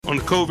On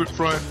the COVID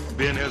front,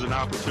 Ben has an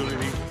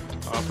opportunity,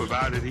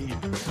 provided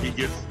he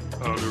gets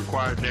the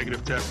required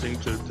negative testing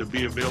to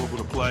be available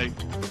to play.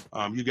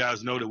 You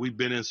guys know that we've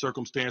been in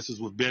circumstances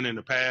with Ben in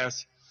the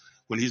past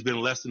when he's been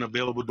less than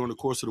available during the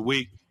course of the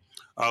week.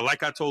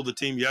 Like I told the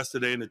team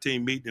yesterday in the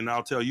team meeting, and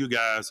I'll tell you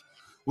guys,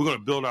 we're going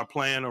to build our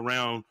plan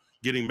around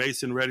getting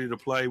Mason ready to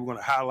play. We're going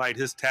to highlight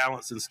his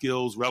talents and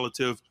skills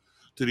relative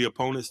to the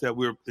opponents that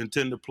we're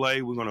intending to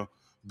play. We're going to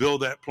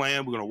build that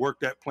plan. We're going to work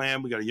that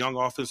plan. We got a young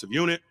offensive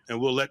unit, and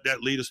we'll let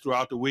that lead us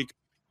throughout the week.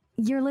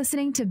 You're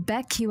listening to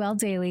BetQL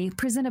Daily,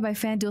 presented by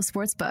FanDuel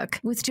Sportsbook,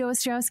 with Joe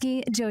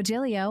Ostrowski, Joe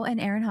Giglio,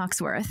 and Aaron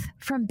Hawksworth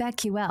from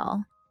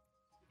BetQL.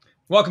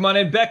 Welcome on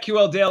in.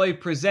 BetQL Daily,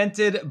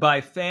 presented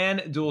by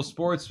FanDuel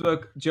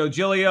Sportsbook. Joe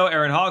Giglio,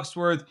 Aaron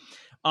Hawksworth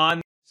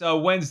on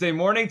Wednesday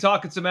morning,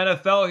 talking some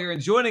NFL here.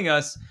 And joining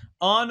us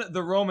on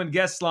the Roman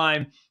guest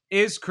line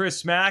is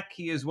Chris Mack.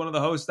 He is one of the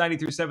hosts,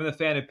 93.7 The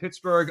Fan in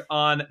Pittsburgh,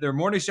 on their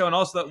morning show, and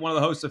also one of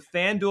the hosts of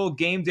FanDuel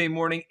Game Day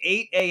Morning,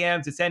 8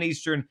 a.m. to 10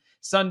 Eastern,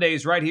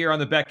 Sundays, right here on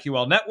the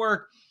BetQL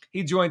Network.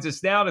 He joins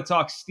us now to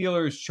talk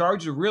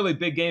Steelers-Chargers, a really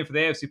big game for the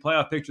AFC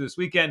playoff picture this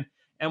weekend,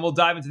 and we'll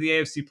dive into the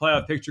AFC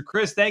playoff picture.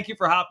 Chris, thank you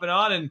for hopping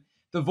on, and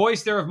the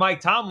voice there of Mike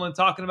Tomlin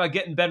talking about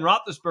getting Ben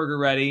Roethlisberger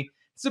ready.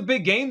 It's a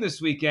big game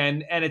this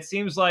weekend, and it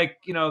seems like,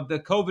 you know, the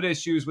COVID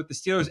issues with the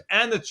Steelers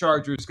and the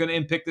Chargers going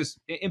to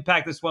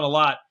impact this one a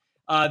lot.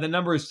 The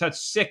number is touched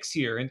 6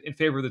 here in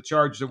favor of the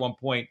Chargers at one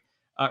point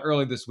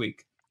early this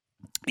week.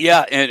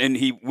 Yeah, and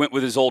he went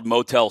with his old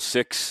Motel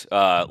 6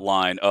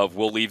 line of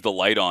 "we'll leave the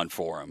light on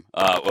for him,"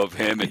 of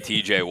him and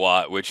TJ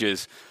Watt, which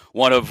is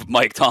one of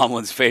Mike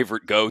Tomlin's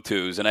favorite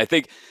go-tos. And I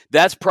think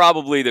that's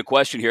probably the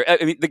question here.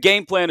 I mean, the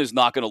game plan is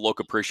not going to look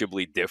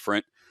appreciably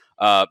different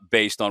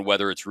based on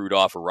whether it's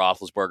Rudolph or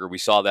Roethlisberger. We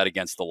saw that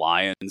against the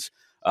Lions.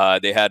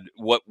 They had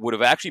what would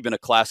have actually been a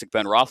classic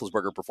Ben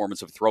Roethlisberger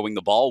performance of throwing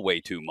the ball way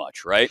too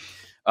much, right?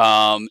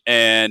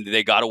 And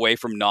they got away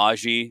from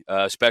Najee,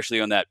 especially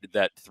on that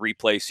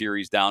 3-play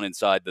series down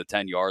inside the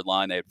 10-yard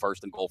line. They had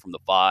first and goal from the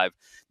 5,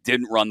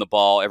 didn't run the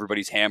ball.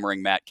 Everybody's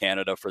hammering Matt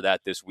Canada for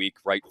that this week,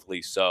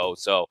 rightfully so.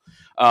 So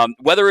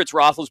whether it's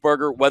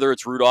Roethlisberger, whether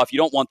it's Rudolph, you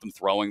don't want them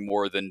throwing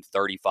more than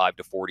 35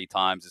 to 40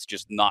 times. It's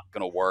just not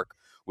going to work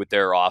with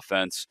their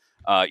offense.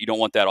 You don't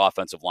want that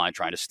offensive line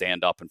trying to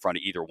stand up in front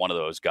of either one of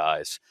those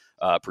guys,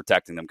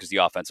 protecting them, because the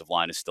offensive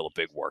line is still a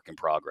big work in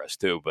progress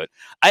too. But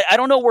I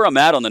don't know where I'm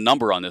at on the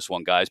number on this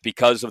one, guys,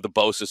 because of the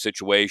Bosa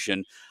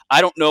situation.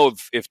 I don't know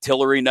if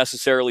Tillery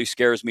necessarily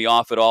scares me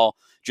off at all,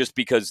 just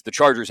because the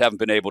Chargers haven't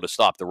been able to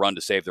stop the run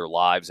to save their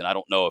lives, and I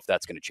don't know if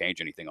that's going to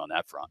change anything on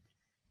that front.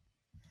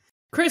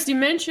 Chris, you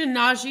mentioned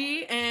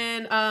Najee,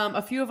 and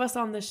a few of us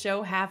on the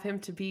show have him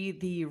to be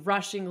the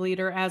rushing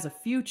leader as a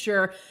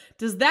future.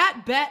 Does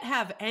that bet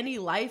have any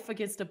life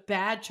against a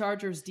bad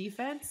Chargers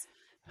defense?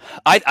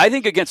 I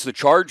think against the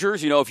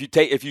Chargers, you know,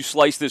 if you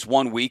slice this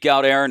 1 week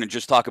out, Aaron, and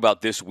just talk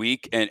about this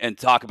week and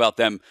talk about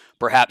them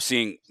perhaps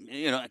seeing,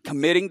 you know,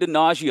 committing to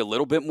Najee a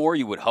little bit more,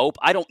 you would hope.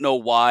 I don't know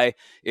why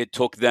it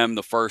took them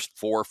the first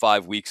 4 or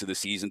 5 weeks of the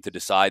season to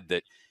decide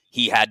that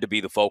he had to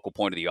be the focal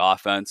point of the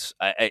offense.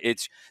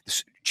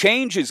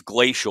 Change is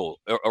glacial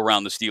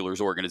around the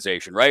Steelers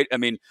organization, right? I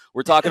mean,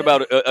 we're talking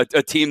about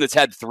a team that's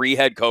had 3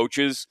 head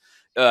coaches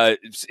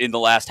in the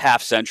last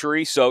half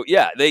century. So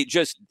yeah,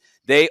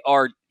 they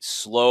are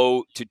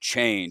slow to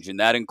change, and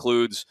that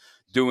includes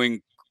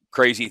doing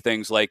crazy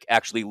things like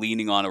actually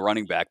leaning on a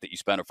running back that you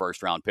spent a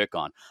first-round pick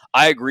on.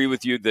 I agree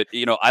with you that,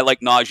 you know, I like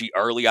Najee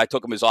early. I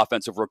took him as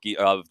offensive rookie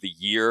of the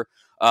year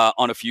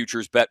on a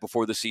futures bet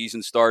before the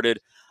season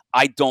started.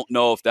 I don't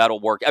know if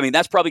that'll work. I mean,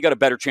 that's probably got a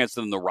better chance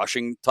than the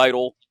rushing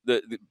title,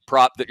 the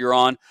prop that you're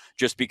on,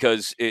 just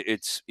because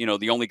it's, you know,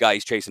 the only guy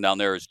he's chasing down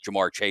there is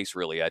Jamar Chase,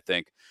 really, I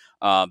think.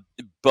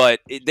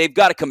 But they've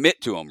got to commit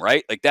to him,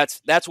 right? Like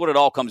that's what it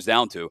all comes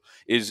down to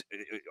is,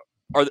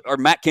 are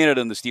Matt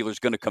Canada and the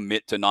Steelers going to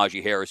commit to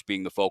Najee Harris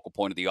being the focal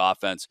point of the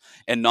offense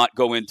and not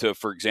go into,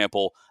 for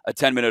example, a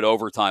 10-minute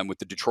overtime with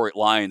the Detroit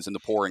Lions in the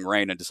pouring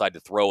rain and decide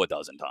to throw a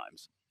dozen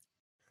times?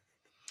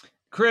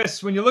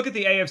 Chris, when you look at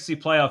the AFC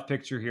playoff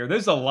picture here,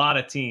 there's a lot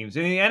of teams.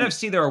 In the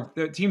NFC,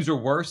 the teams are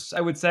worse,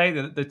 I would say.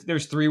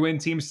 There's 3-win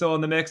teams still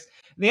in the mix.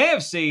 In the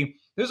AFC,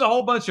 there's a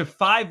whole bunch of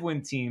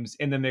 5-win teams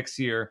in the mix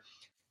here.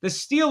 The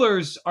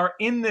Steelers are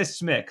in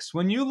this mix.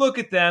 When you look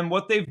at them,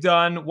 what they've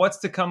done, what's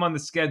to come on the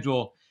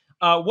schedule,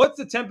 what's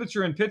the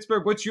temperature in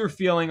Pittsburgh? What's your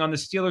feeling on the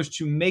Steelers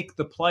to make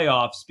the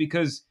playoffs?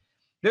 Because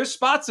there's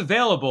spots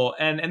available,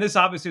 and this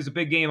obviously is a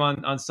big game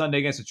on Sunday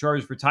against the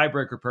Chargers for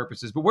tiebreaker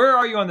purposes. But where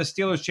are you on the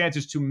Steelers'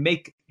 chances to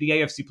make the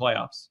AFC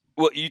playoffs?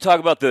 Well, you talk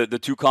about the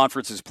two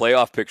conferences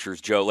playoff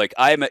pictures, Joe. Like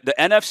the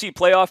NFC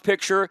playoff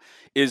picture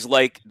is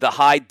like the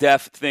high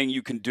def thing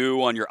you can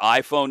do on your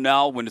iPhone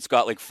now when it's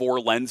got like 4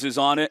 lenses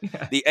on it.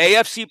 Yeah. The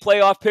AFC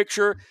playoff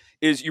picture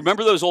is, you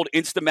remember those old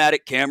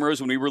Instamatic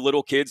cameras when we were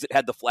little kids that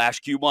had the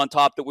flash cube on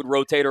top that would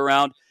rotate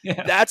around?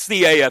 Yeah. That's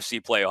the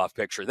AFC playoff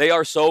picture. They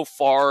are so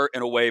far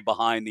and away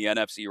behind the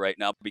NFC right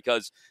now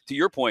because, to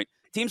your point,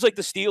 teams like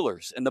the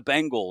Steelers and the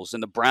Bengals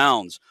and the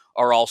Browns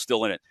are all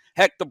still in it.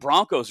 Heck, the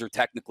Broncos are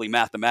technically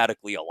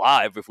mathematically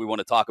alive if we want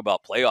to talk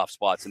about playoff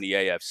spots in the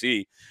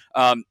AFC.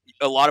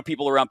 A lot of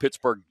people around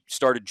Pittsburgh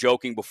started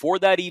joking before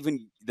that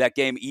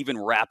game even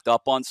wrapped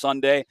up on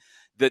Sunday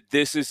that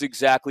this is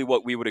exactly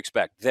what we would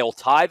expect. They'll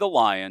tie the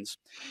Lions.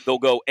 They'll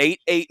go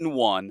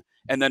 8-1.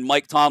 And then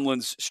Mike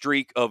Tomlin's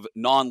streak of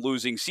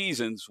non-losing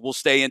seasons will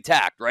stay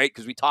intact, right?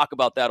 Because we talk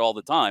about that all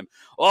the time.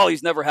 Oh,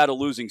 he's never had a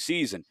losing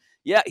season.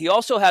 Yeah, he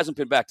also hasn't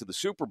been back to the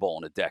Super Bowl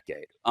in a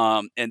decade.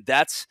 And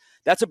that's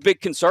a big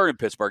concern in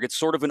Pittsburgh. It's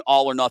sort of an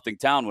all-or-nothing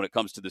town when it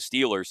comes to the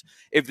Steelers.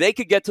 If they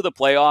could get to the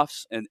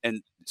playoffs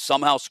and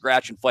somehow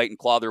scratch and fight and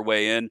claw their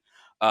way in,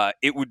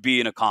 it would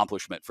be an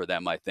accomplishment for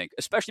them, I think,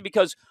 especially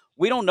because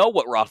we don't know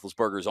what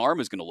Roethlisberger's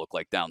arm is going to look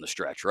like down the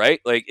stretch, right?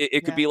 Like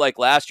it could be like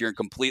last year and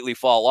completely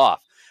fall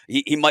off.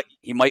 He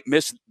might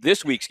miss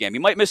this week's game. He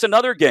might miss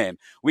another game.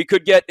 We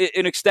could get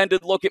an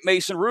extended look at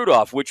Mason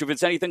Rudolph, which if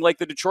it's anything like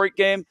the Detroit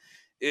game,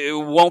 it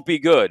won't be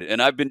good.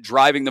 And I've been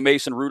driving the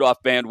Mason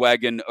Rudolph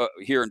bandwagon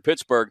here in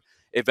Pittsburgh.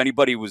 If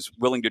anybody was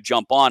willing to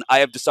jump on, I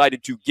have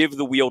decided to give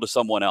the wheel to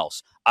someone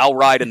else. I'll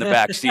ride in the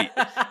back seat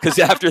because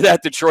after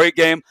that Detroit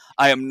game,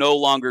 I am no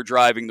longer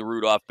driving the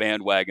Rudolph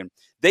bandwagon.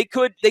 They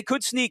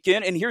could sneak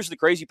in, and here's the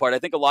crazy part. I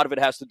think a lot of it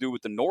has to do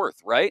with the North,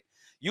 right?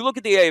 You look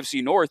at the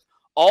AFC North,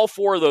 all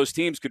four of those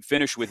teams could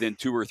finish within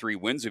 2 or 3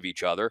 wins of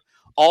each other.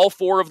 All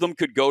four of them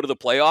could go to the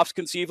playoffs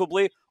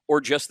conceivably,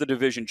 or just the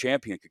division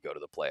champion could go to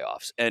the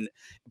playoffs. And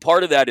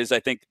part of that is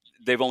I think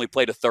they've only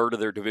played a third of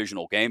their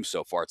divisional games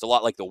so far. It's a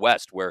lot like the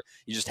West, where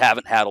you just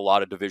haven't had a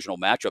lot of divisional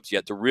matchups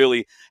yet to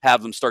really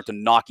have them start to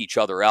knock each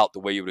other out the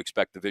way you would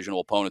expect divisional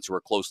opponents who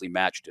are closely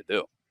matched to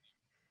do.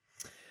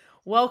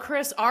 Well,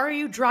 Chris, are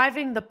you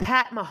driving the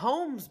Pat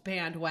Mahomes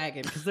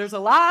bandwagon? Because there's a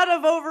lot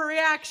of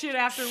overreaction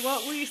after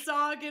what we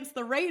saw against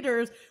the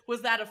Raiders.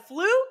 Was that a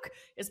fluke?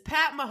 Is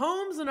Pat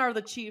Mahomes and are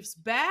the Chiefs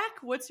back?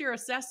 What's your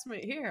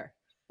assessment here?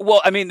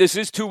 Well, I mean, this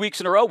is 2 weeks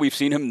in a row we've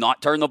seen him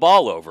not turn the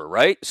ball over,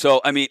 right? So,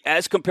 I mean,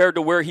 as compared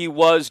to where he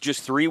was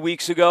just 3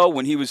 weeks ago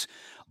when he was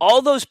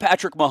all those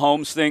Patrick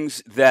Mahomes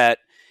things that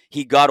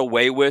he got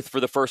away with for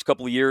the first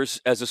couple of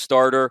years as a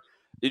starter,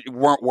 it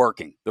weren't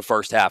working the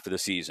first half of the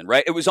season,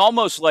 right? It was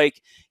almost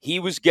like he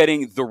was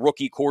getting the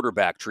rookie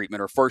quarterback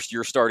treatment or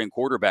first-year starting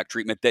quarterback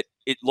treatment that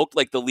it looked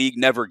like the league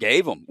never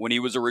gave him when he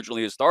was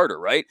originally a starter,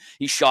 right?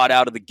 He shot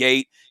out of the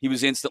gate. He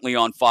was instantly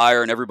on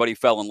fire, and everybody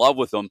fell in love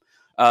with him.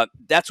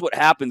 That's what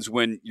happens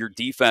when your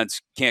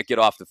defense can't get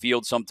off the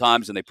field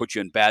sometimes and they put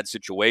you in bad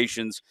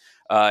situations.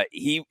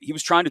 He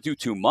was trying to do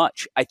too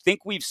much. I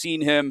think we've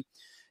seen him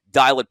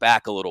dial it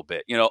back a little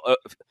bit. You know,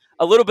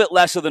 a little bit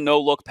less of the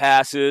no-look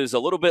passes, a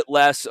little bit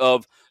less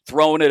of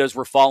throwing it as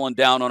we're falling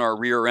down on our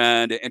rear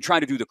end and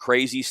trying to do the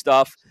crazy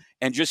stuff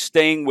and just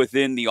staying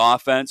within the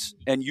offense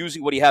and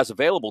using what he has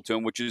available to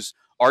him, which is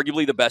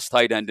arguably the best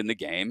tight end in the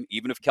game,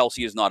 even if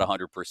Kelce is not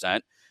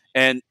 100%.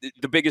 And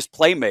the biggest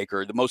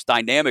playmaker, the most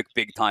dynamic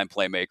big-time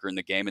playmaker in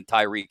the game, and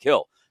Tyreek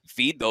Hill.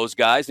 Feed those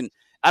guys. And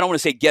I don't want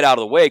to say get out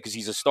of the way because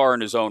he's a star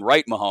in his own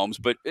right,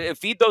 Mahomes, but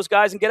feed those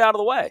guys and get out of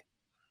the way.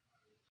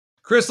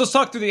 Chris, let's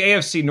talk through the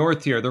AFC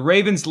North here. The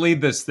Ravens lead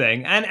this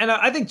thing. And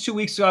I think 2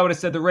 weeks ago I would have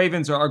said the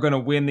Ravens are going to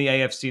win the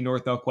AFC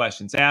North, no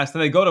questions asked.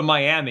 And they go to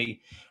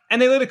Miami,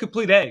 and they laid a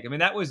complete egg. I mean,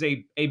 that was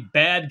a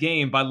bad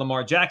game by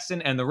Lamar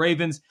Jackson and the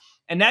Ravens.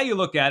 And now you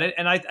look at it,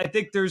 and I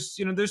think there's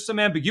some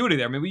ambiguity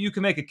there. I mean, you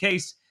can make a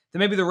case that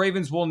maybe the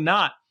Ravens will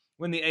not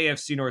win the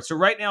AFC North. So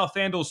right now,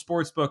 FanDuel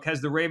Sportsbook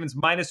has the Ravens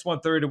minus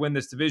 130 to win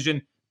this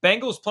division.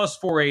 Bengals plus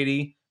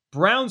 480,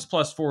 Browns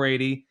plus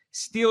 480,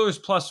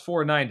 Steelers plus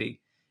 490.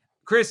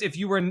 Chris,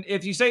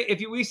 we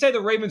say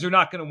the Ravens are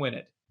not going to win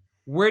it,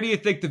 where do you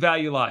think the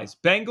value lies?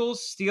 Bengals,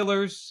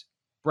 Steelers,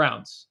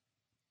 Browns?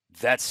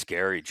 That's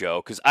scary,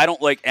 Joe, because I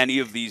don't like any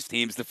of these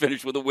teams to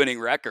finish with a winning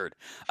record.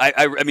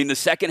 I mean, the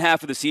second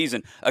half of the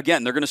season,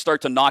 again, they're going to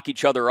start to knock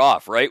each other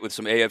off, right, with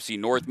some AFC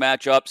North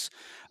matchups.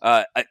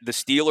 The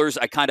Steelers,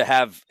 I kind of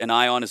have an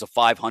eye on as a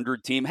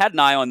 500 team. Had an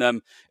eye on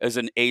them as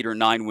an 8 or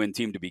 9 win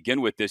team to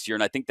begin with this year,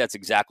 and I think that's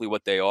exactly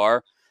what they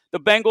are. The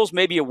Bengals,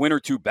 maybe a win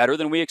or two better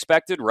than we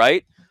expected,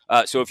 right?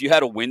 So if you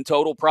had a win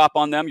total prop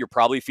on them, you're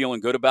probably feeling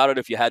good about it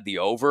if you had the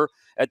over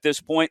at this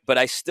point. But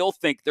I still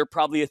think they're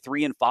probably a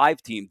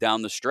 3-5 team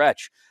down the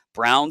stretch.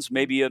 Browns,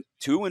 maybe a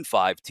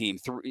 2-5 team,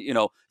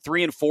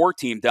 3-4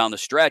 team down the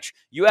stretch.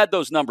 You add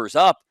those numbers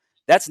up,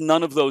 that's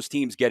none of those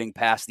teams getting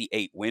past the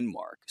 8-win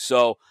mark.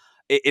 So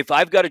if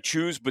I've got to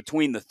choose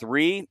between the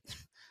three,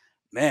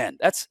 man,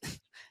 that's...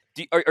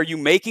 Are you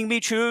making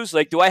me choose?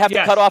 Like, do I have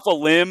to cut off a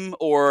limb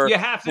or... You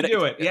have to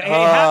do it. Yeah, you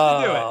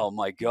have to do it. Oh,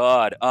 my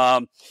God.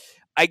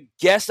 I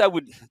guess I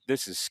would...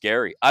 This is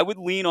scary. I would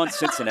lean on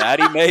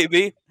Cincinnati,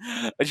 maybe.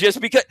 Just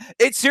because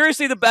it's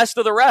seriously the best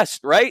of the rest,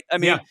 right? I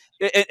mean,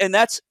 and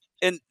that's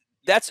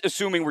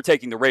assuming we're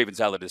taking the Ravens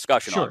out of the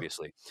discussion, sure.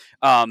 Obviously.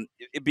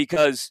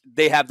 Because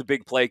they have the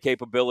big play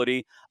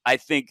capability. I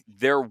think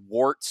their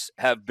warts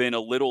have been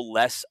a little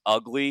less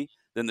ugly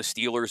than the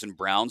Steelers and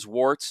Browns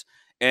warts.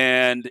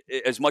 And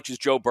as much as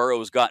Joe Burrow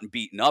has gotten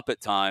beaten up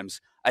at times,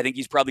 I think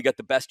he's probably got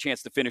the best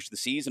chance to finish the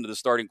season of the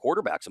starting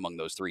quarterbacks among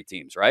those three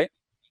teams, right?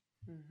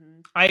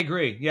 I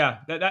agree. Yeah,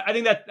 I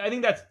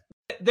think that's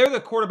they're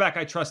the quarterback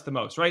I trust the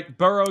most, right?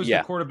 Burrow's the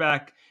Yeah.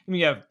 quarterback. I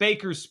mean, you have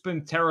Baker's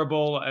been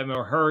terrible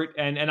or hurt,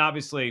 and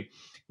obviously,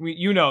 the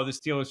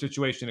Steelers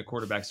situation at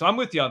quarterback. So I'm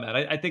with you on that.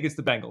 I think it's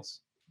the Bengals.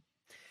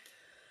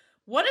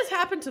 What has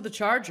happened to the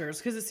Chargers?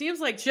 Because it seems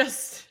like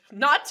just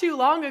not too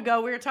long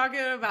ago, we were talking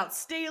about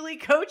Staley,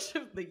 coach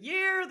of the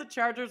year. The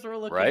Chargers were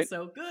looking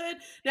so good.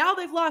 Now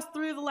they've lost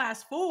 3 of the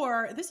last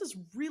 4. This has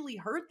really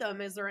hurt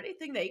them. Is there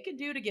anything they can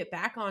do to get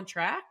back on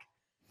track?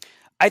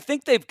 I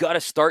think they've got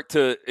to start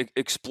to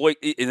exploit,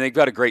 and they've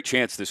got a great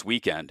chance this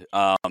weekend.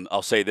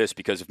 I'll say this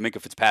because if Minkah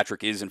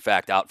Fitzpatrick is in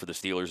fact out for the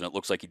Steelers, and it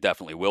looks like he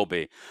definitely will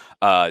be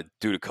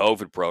due to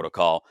COVID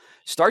protocol,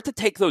 start to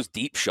take those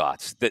deep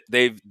shots that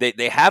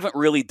they haven't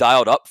really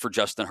dialed up for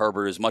Justin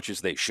Herbert as much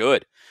as they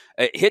should.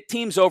 Hit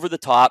teams over the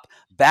top,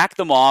 back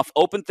them off,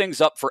 open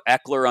things up for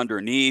Eckler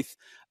underneath.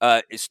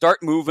 Start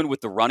moving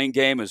with the running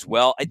game as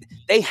well.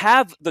 They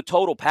have the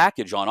total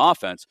package on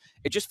offense.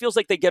 It just feels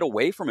like they get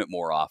away from it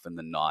more often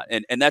than not.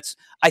 And that's,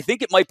 I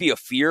think it might be a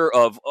fear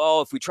of,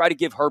 if we try to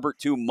give Herbert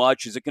too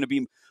much, is it going to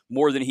be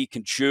more than he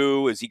can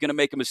chew? Is he going to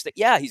make a mistake?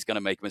 Yeah, he's going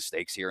to make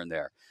mistakes here and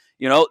there.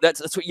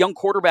 That's what young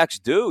quarterbacks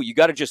do. You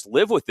got to just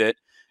live with it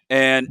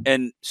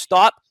and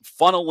stop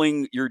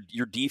funneling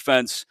your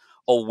defense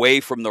away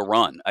from the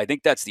run. I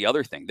think that's the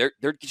other thing.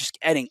 They're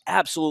just getting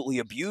absolutely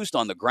abused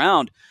on the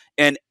ground.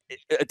 And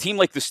a team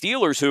like the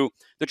Steelers, who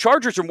the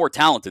Chargers are more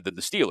talented than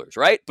the Steelers,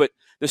 right? But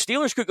the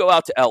Steelers could go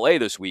out to LA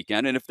this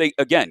weekend. And if they,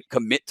 again,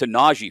 commit to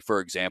Najee, for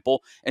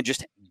example, and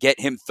just get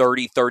him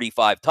 30,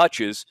 35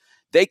 touches,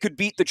 they could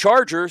beat the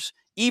Chargers,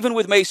 even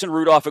with Mason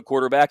Rudolph at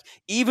quarterback,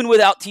 even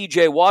without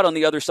TJ Watt on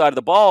the other side of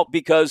the ball,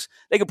 because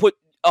they could put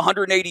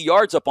 180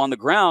 yards up on the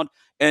ground.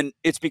 And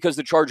it's because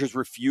the Chargers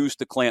refuse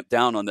to clamp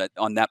down on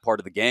that part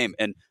of the game.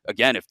 And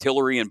again, if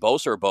Tillery and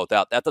Bosa are both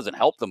out, that doesn't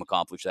help them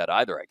accomplish that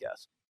either, I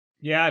guess.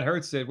 Yeah, it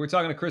hurts it. We're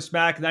talking to Chris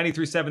Mack,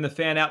 93.7 The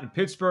Fan out in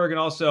Pittsburgh, and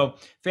also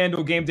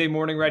FanDuel Game Day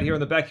Morning right here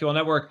on the BetQL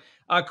Network.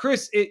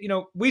 Chris,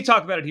 we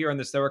talk about it here on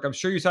this network. I'm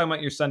sure you're talking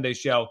about your Sunday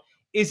show.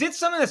 Is it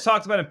something that's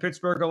talked about in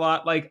Pittsburgh a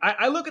lot? Like,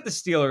 I look at the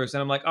Steelers,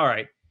 and I'm like, all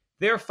right,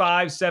 they're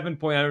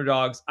 5-7-point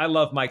underdogs. I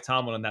love Mike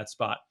Tomlin in that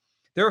spot.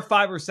 They're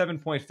 5 or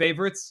 7-point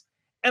favorites,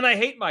 and I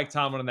hate Mike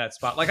Tomlin in that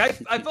spot. Like, I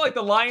feel like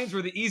the Lions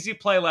were the easy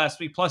play last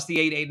week, plus the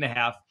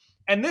 8.5.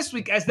 And this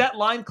week, as that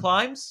line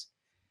climbs,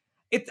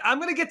 I'm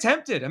going to get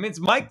tempted. I mean, it's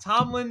Mike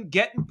Tomlin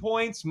getting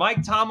points,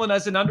 Mike Tomlin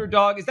as an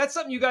underdog. Is that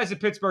something you guys at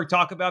Pittsburgh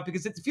talk about?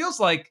 Because it feels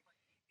like,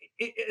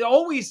 it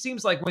always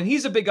seems like when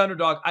he's a big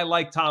underdog, I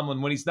like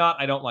Tomlin. When he's not,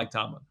 I don't like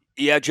Tomlin.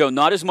 Yeah, Joe,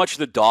 not as much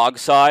the dog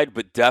side,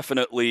 but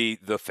definitely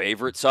the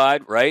favorite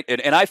side, right?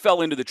 And I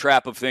fell into the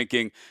trap of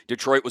thinking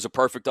Detroit was a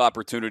perfect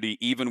opportunity,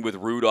 even with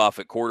Rudolph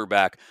at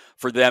quarterback,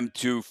 for them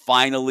to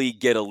finally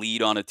get a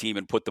lead on a team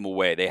and put them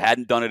away. They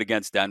hadn't done it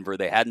against Denver.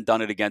 They hadn't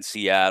done it against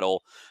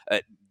Seattle.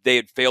 They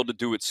had failed to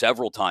do it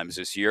several times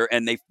this year,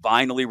 and they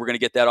finally were going to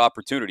get that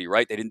opportunity,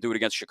 right? They didn't do it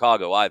against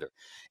Chicago either.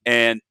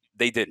 And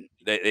they didn't.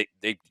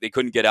 They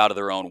couldn't get out of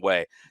their own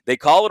way. They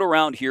call it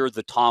around here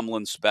the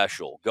Tomlin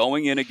special,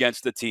 going in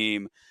against a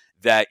team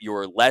that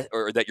you're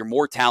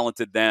more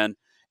talented than,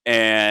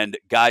 and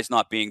guys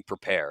not being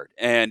prepared.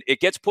 And it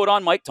gets put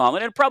on Mike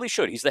Tomlin, and it probably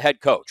should. He's the head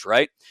coach,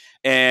 right?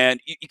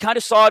 And you kind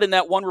of saw it in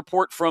that one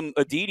report from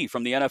Aditi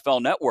from the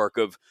NFL Network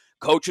of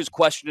coaches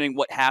questioning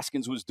what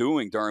Haskins was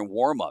doing during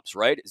warmups,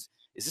 right?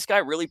 Is this guy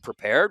really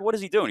prepared? What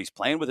is he doing? He's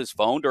playing with his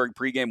phone during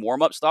pregame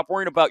warmup. Stop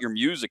worrying about your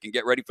music and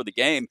get ready for the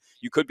game.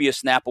 You could be a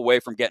snap away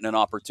from getting an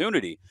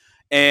opportunity.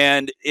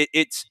 And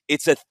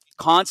it's a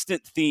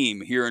constant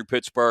theme here in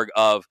Pittsburgh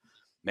of,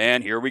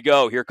 man, here we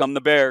go. Here come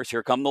the Bears.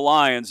 Here come the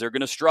Lions. They're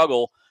going to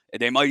struggle.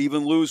 They might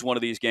even lose one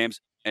of these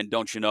games. And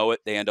don't you know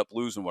it, they end up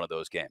losing one of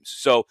those games.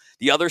 So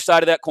the other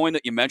side of that coin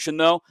that you mentioned,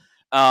 though,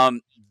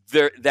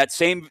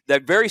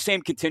 that very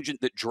same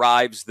contingent that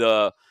drives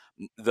the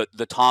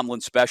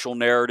Tomlin special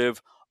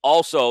narrative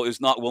also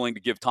is not willing to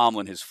give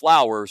Tomlin his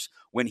flowers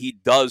when he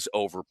does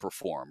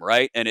overperform,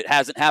 right? And it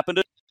hasn't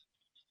happened.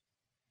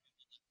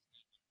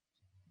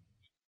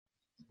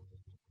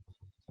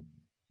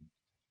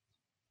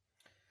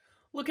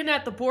 Looking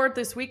at the board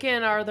this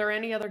weekend, are there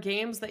any other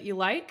games that you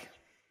like?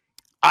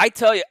 I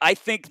tell you, I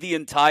think the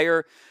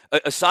entire,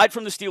 aside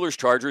from the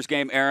Steelers-Chargers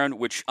game, Aaron,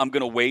 which I'm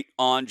going to wait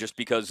on just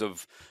because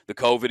of the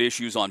COVID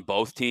issues on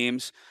both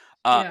teams,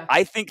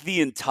 I think the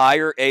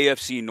entire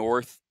AFC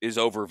North is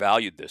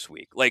overvalued this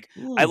week. Like,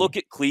 I look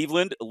at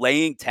Cleveland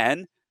laying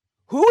 10.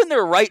 Who in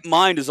their right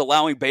mind is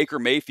allowing Baker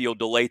Mayfield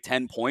to lay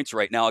 10 points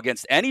right now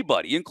against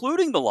anybody,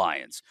 including the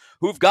Lions,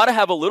 who've got to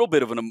have a little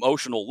bit of an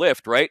emotional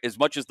lift, right? As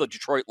much as the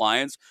Detroit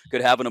Lions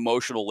could have an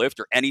emotional lift,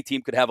 or any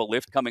team could have a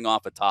lift coming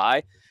off a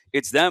tie,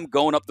 it's them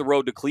going up the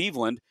road to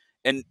Cleveland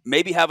and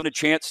maybe having a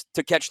chance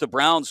to catch the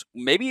Browns,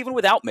 maybe even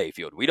without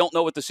Mayfield. We don't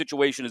know what the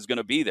situation is going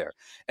to be there.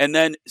 And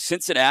then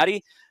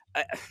Cincinnati,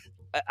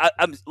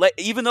 I'm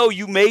even though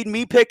you made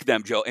me pick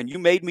them, Joe, and you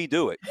made me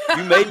do it.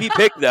 You made me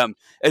pick them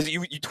as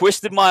you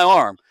twisted my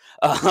arm.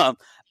 I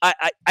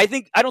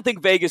don't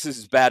think Vegas is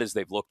as bad as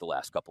they've looked the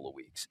last couple of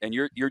weeks. And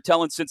you're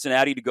telling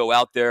Cincinnati to go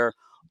out there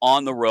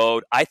on the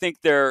road. I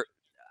think they're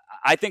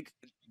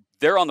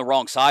on the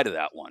wrong side of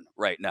that one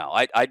right now.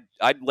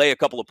 I'd lay a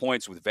couple of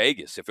points with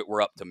Vegas if it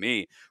were up to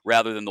me,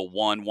 rather than the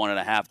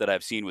 1.5 that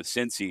I've seen with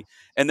Cincy.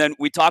 And then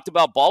we talked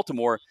about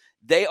Baltimore.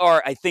 They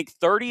are, I think,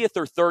 30th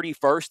or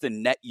 31st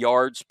in net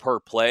yards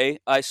per play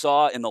I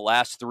saw in the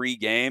last 3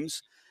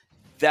 games.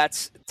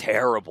 That's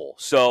terrible.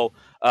 So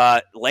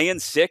laying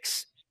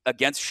 6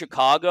 against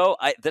Chicago,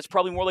 that's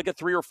probably more like a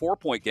 3 or 4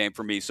 point game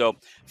for me. So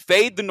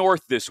fade the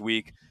North this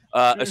week,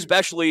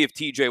 especially if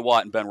TJ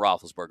Watt and Ben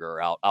Roethlisberger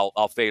are out.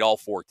 I'll fade all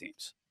 4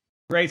 teams.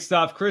 Great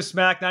stuff. Chris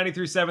Mack,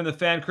 93.7 The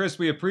Fan. Chris,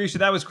 we appreciate it.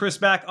 That was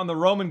Chris Mack on the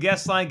Roman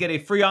guest line. Get a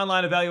free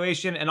online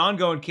evaluation and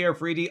ongoing care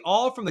for ED,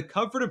 all from the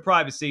comfort and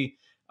privacy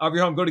of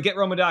your home. Go to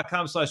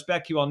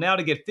GetRoman.com/BetQL now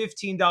to get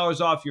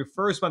 $15 off your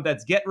first month.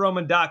 That's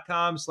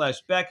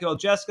GetRoman.com/BetQL.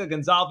 Jessica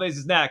Gonzalez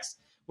is next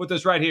with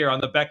us right here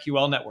on the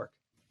BetQL Network.